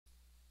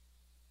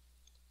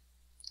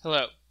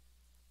Hello.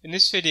 In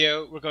this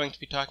video, we're going to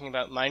be talking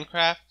about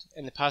Minecraft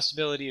and the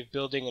possibility of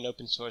building an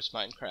open source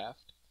Minecraft.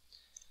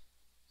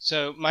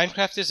 So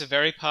Minecraft is a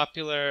very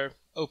popular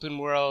open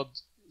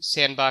world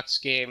sandbox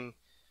game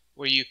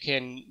where you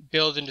can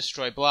build and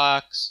destroy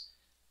blocks,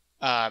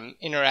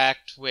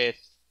 interact with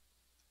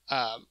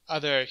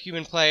other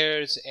human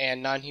players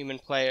and non-human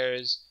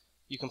players.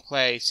 You can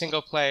play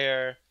single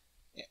player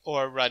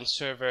or run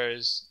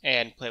servers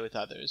and play with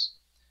others.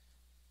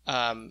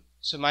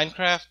 So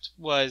Minecraft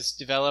was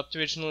developed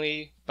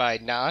originally by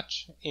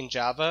Notch in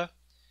Java,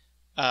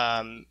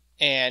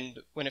 and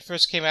when it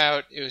first came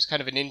out, it was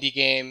kind of an indie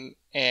game,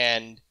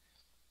 and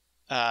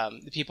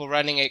the people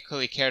running it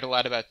clearly cared a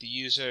lot about the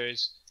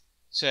users,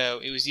 so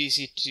it was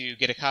easy to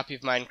get a copy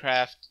of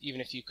Minecraft even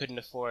if you couldn't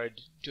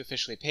afford to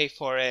officially pay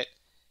for it,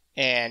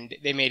 and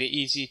they made it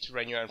easy to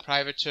run your own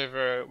private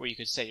server where you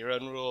could set your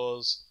own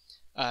rules,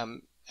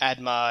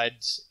 add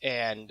mods,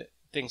 and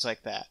things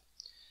like that.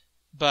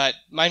 But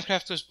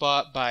Minecraft was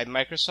bought by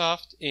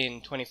Microsoft in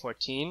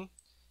 2014,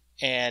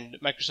 and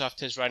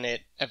Microsoft has run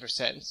it ever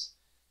since.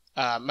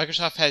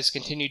 Microsoft has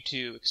continued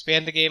to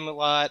expand the game a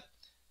lot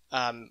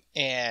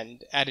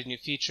and added new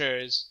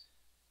features,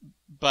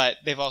 but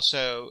they've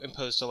also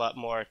imposed a lot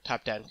more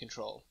top-down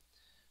control.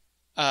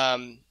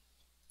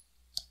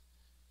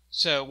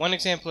 So one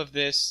example of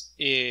this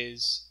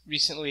is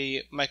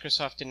recently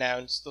Microsoft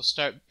announced they'll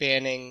start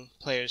banning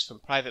players from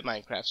private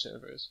Minecraft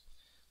servers.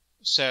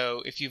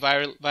 So if you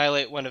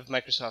violate one of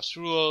Microsoft's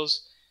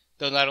rules,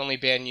 they'll not only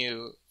ban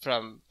you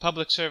from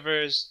public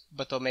servers,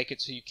 but they'll make it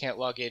so you can't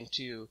log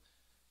into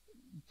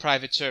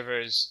private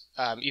servers,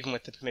 even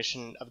with the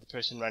permission of the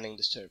person running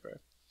the server.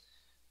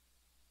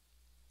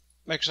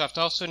 Microsoft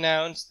also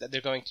announced that they're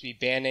going to be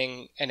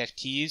banning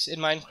NFTs in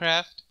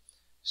Minecraft.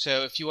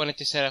 So if you wanted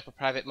to set up a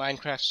private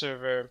Minecraft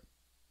server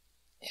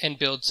and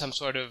build some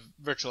sort of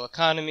virtual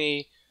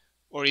economy,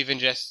 or even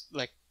just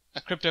like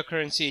a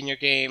cryptocurrency in your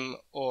game,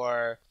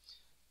 or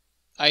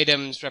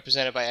items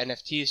represented by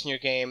NFTs in your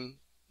game,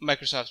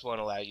 Microsoft won't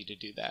allow you to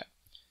do that.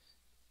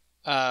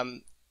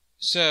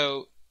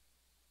 So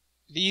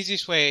the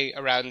easiest way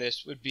around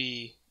this would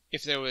be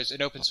if there was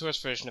an open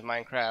source version of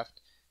Minecraft,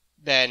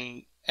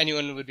 then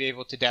anyone would be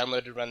able to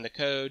download and run the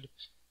code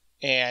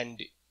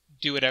and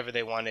do whatever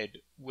they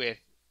wanted with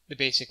the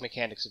basic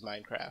mechanics of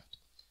Minecraft.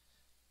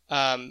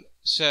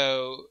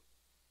 So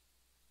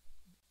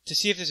to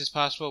see if this is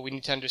possible, we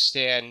need to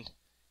understand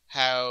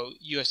how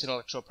U.S.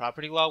 intellectual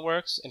property law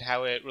works and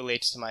how it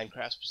relates to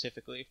Minecraft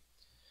specifically.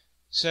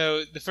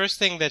 So the first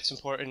thing that's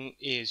important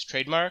is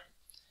trademark.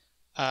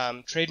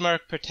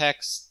 Trademark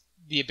protects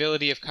the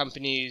ability of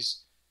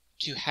companies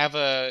to have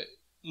a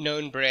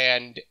known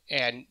brand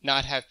and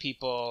not have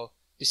people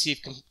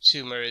deceive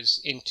consumers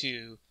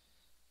into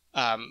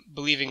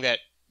believing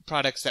that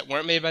products that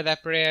weren't made by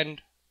that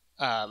brand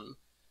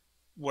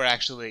were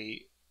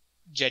actually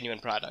genuine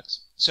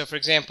products. So for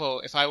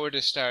example, if I were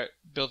to start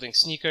building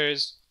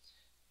sneakers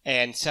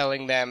and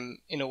selling them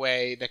in a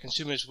way that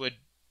consumers would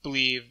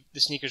believe the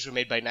sneakers were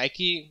made by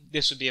Nike,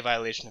 this would be a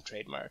violation of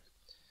trademark.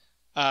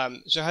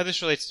 So how this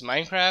relates to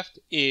Minecraft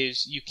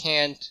is you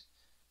can't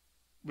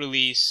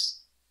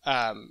release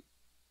an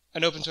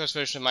open source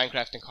version of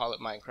Minecraft and call it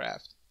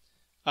Minecraft.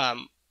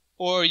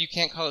 Or you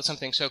can't call it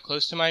something so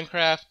close to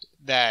Minecraft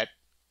that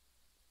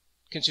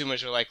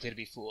consumers are likely to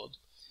be fooled.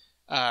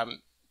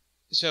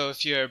 So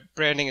if your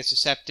branding is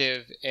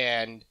deceptive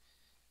and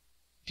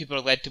people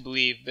are led to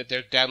believe that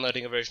they're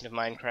downloading a version of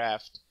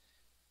Minecraft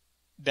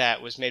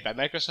that was made by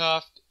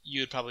Microsoft, you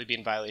would probably be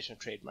in violation of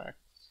trademark.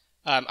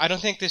 I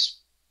don't think this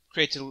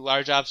creates a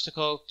large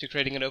obstacle to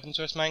creating an open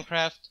source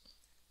Minecraft,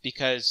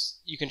 because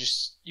you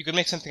can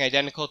make something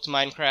identical to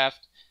Minecraft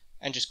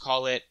and just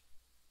call it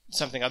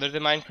something other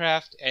than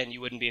Minecraft, and you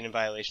wouldn't be in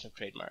violation of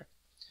trademark.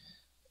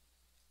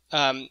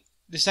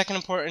 The second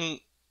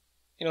important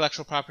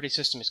intellectual property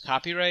system is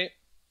copyright.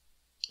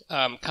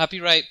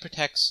 Copyright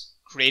protects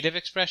creative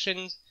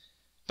expressions,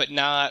 but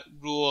not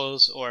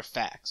rules or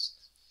facts.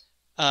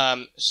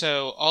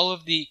 So all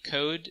of the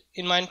code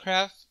in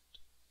Minecraft,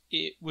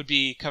 it would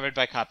be covered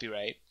by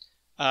copyright.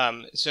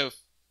 So if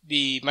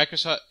the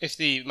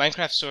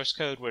Minecraft source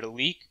code were to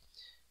leak,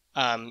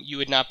 you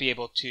would not be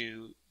able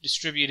to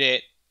distribute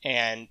it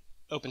and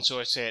open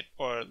source it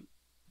or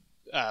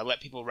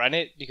let people run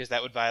it, because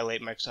that would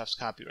violate Microsoft's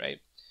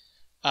copyright.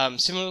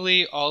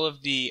 Similarly, all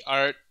of the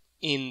art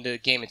in the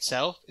game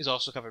itself is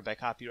also covered by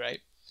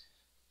copyright.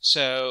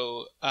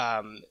 So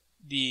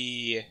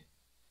the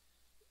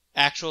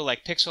actual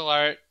pixel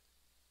art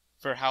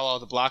for how all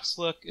the blocks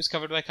look is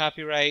covered by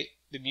copyright.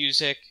 The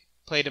music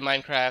played in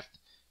Minecraft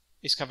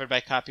is covered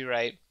by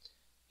copyright,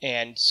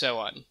 and so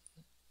on.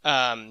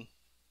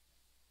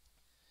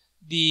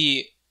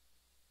 The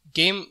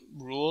game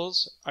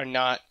rules are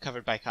not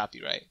covered by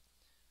copyright.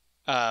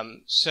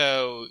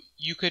 So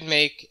you could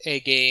make a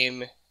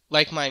game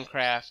like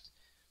Minecraft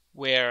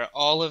where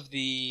all of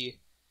the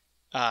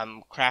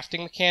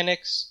crafting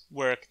mechanics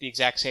work the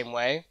exact same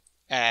way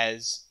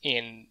as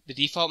in the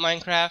default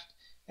Minecraft,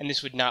 and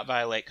this would not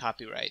violate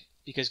copyright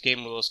because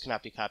game rules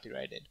cannot be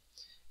copyrighted.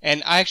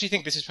 And I actually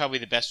think this is probably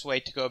the best way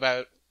to go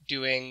about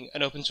doing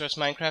an open source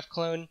Minecraft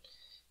clone,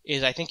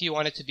 is I think you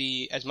want it to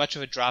be as much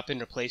of a drop-in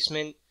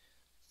replacement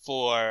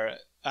for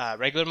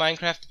regular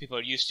Minecraft that people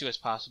are used to as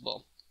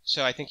possible.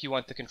 So I think you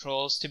want the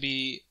controls to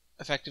be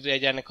effectively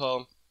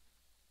identical.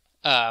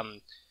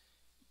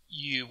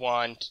 You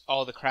want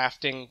all the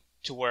crafting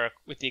to work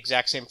with the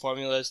exact same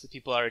formulas that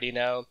people already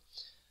know.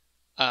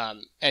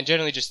 And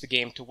generally just the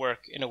game to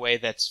work in a way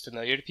that's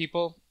familiar to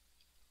people.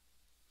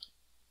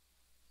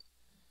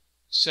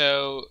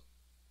 So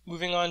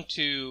moving on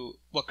to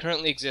what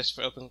currently exists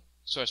for open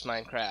source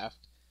Minecraft,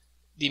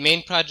 the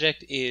main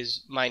project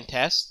is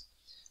Minetest,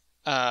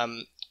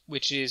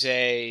 which is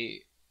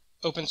a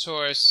open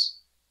source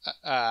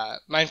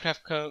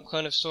Minecraft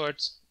clone of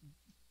sorts,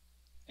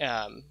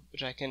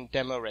 which I can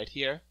demo right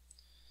here.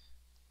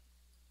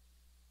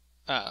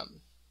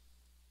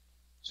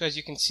 So as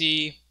you can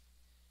see,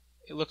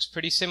 it looks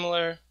pretty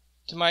similar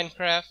to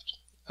Minecraft,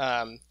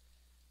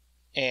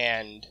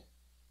 and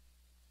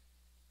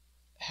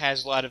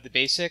has a lot of the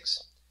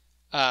basics.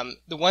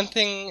 The one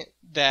thing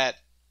that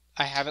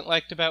I haven't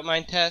liked about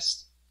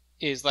Minetest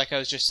is, like I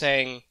was just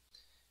saying,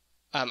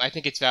 I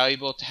think it's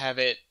valuable to have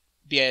it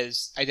be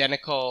as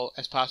identical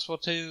as possible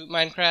to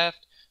Minecraft.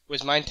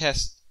 Whereas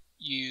Minetest,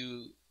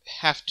 you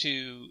have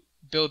to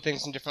build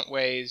things in different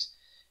ways,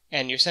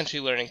 and you're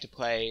essentially learning to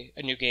play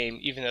a new game,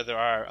 even though there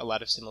are a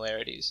lot of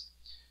similarities.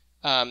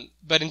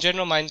 But in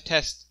general,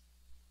 Minetest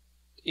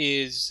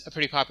is a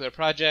pretty popular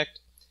project.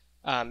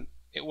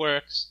 It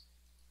works,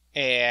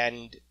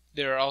 and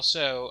there are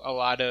also a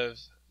lot of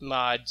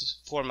mods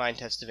for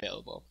Minetest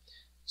available.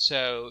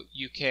 So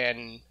you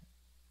can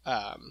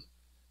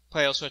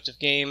play all sorts of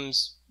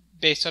games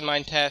based on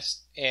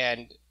Minetest,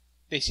 and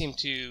they seem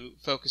to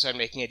focus on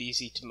making it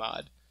easy to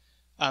mod.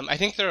 I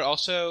think there are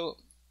also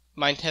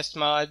Minetest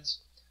mods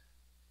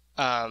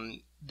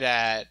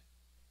that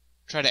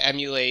try to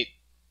emulate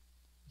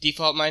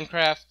default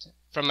Minecraft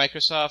from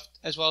Microsoft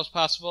as well as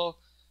possible,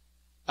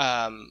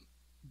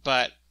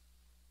 but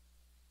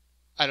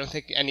I don't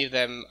think any of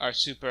them are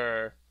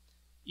super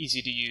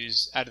easy to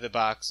use out of the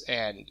box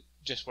and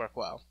just work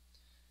well.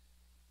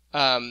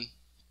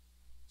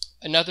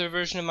 Another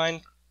version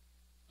of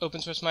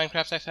open source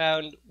Minecraft I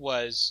found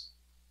was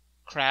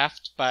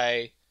Craft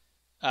by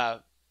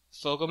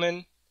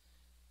Fogelman.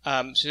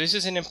 So this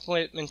is an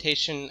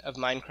implementation of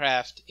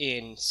Minecraft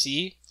in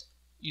C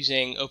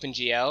using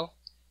OpenGL.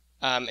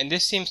 And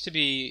this seems to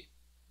be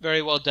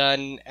very well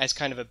done as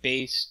kind of a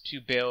base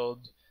to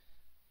build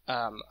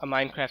a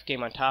Minecraft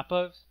game on top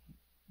of.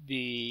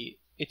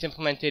 It's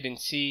implemented in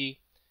C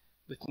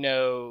with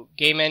no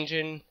game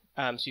engine,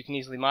 so you can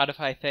easily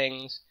modify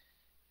things,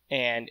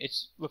 and it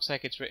looks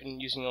like it's written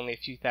using only a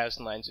few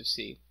thousand lines of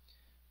C.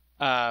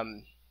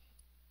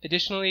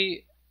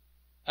 Additionally,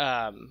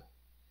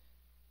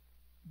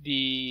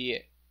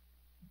 this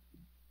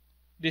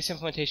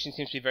implementation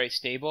seems to be very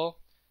stable.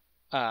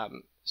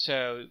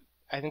 So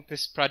I think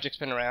this project's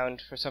been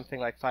around for something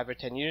like 5 or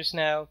 10 years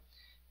now,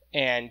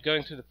 and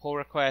going through the pull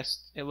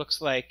request, it looks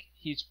like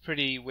he's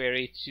pretty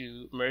wary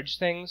to merge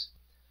things.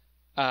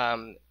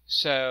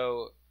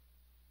 So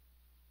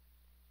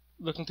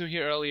looking through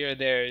here earlier,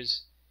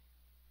 there's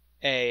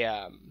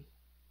a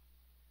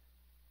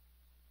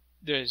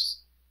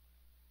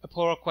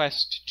pull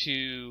request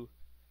to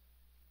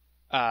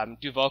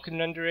do Vulkan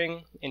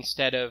rendering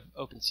instead of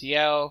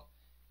OpenCL,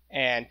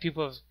 and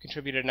people have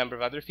contributed a number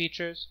of other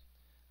features.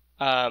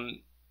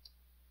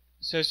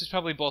 So this is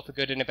probably both a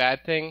good and a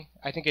bad thing.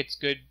 I think it's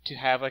good to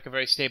have like a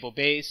very stable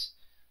base,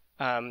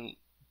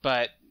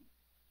 but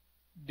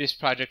this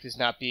project is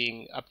not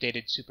being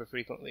updated super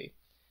frequently.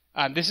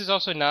 This is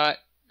also not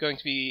going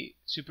to be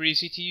super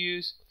easy to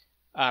use.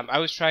 I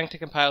was trying to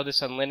compile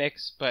this on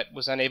Linux, but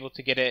was unable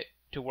to get it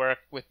to work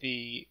with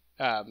the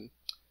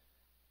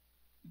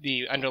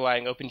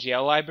underlying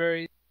OpenGL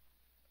library.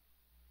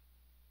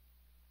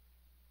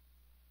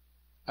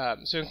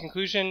 So in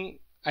conclusion,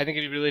 I think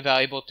it'd be really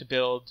valuable to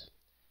build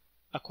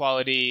a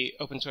quality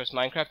open source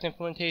Minecraft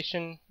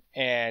implementation,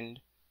 and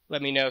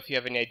let me know if you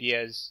have any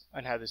ideas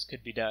on how this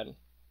could be done.